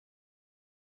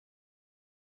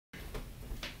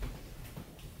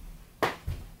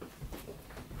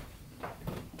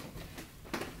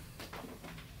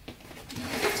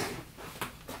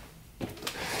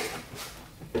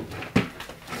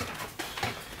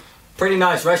Pretty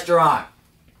nice restaurant.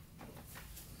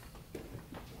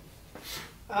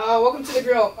 Welcome to the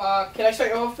grill. Can I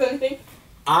start you off with anything?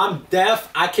 I'm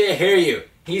deaf. I can't hear you.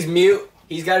 He's mute.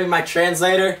 He's got to be my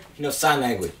translator. He knows sign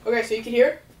language. Okay, so you can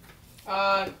hear?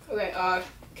 Can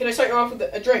I start you off with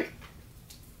a drink?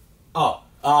 Oh,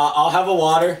 I'll have a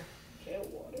water. Okay,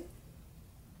 water.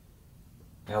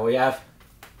 Now we have...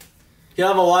 He'll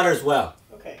have a water as well.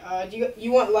 Okay, do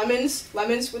you want lemons?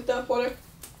 Lemons with the water?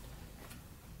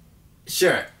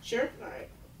 Sure. Sure?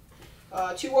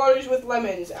 Alright. 2 waters with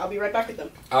lemons. I'll be right back with them.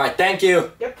 Alright, thank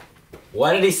you. Yep.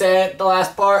 What did he say at the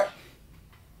last part?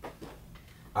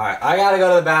 Alright, I gotta go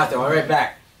to the bathroom. I'll be right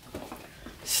back.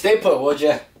 Stay put, would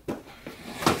you?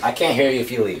 I can't hear you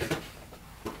if you leave.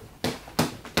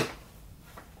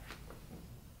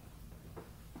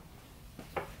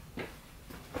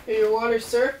 Here your water,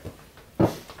 sir.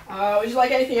 Would you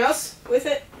like anything else with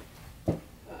it?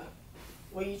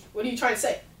 What are you trying to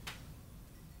say?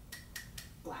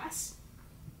 Glass?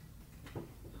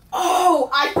 Oh,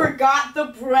 I forgot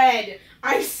the bread.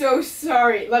 I'm so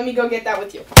sorry. Let me go get that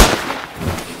with you.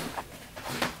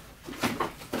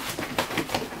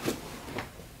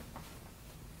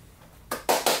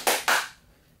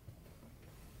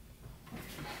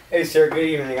 Hey sir, good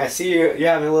evening. I see you're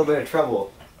having a little bit of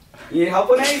trouble. You need help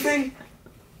with anything?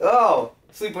 Oh,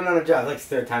 sleeping on a job. Like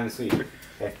the 3rd time this week.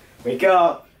 Okay, wake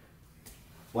up.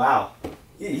 Wow,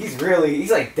 he's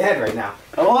like dead right now.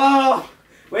 Hello,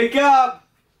 wake up.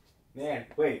 Man,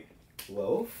 wait,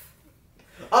 loaf?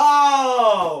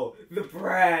 Oh, the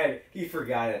bread. He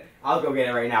forgot it. I'll go get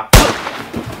it right now.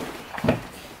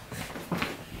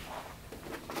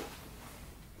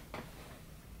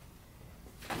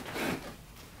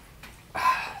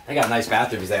 They got nice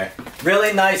bathrooms there.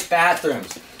 Really nice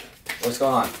bathrooms. What's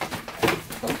going on?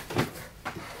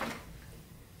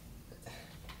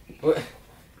 What?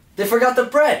 They forgot the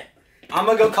bread. I'm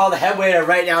gonna go call the head waiter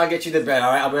right now and get you the bread,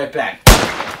 alright? I'll be right back.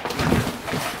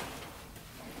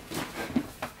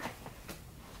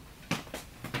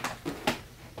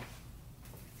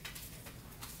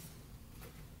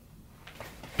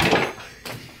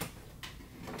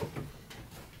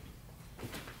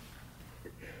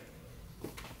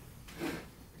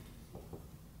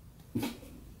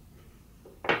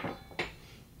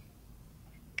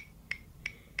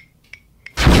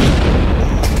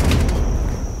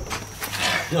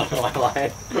 No, I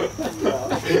lied.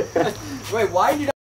 Wait, why did you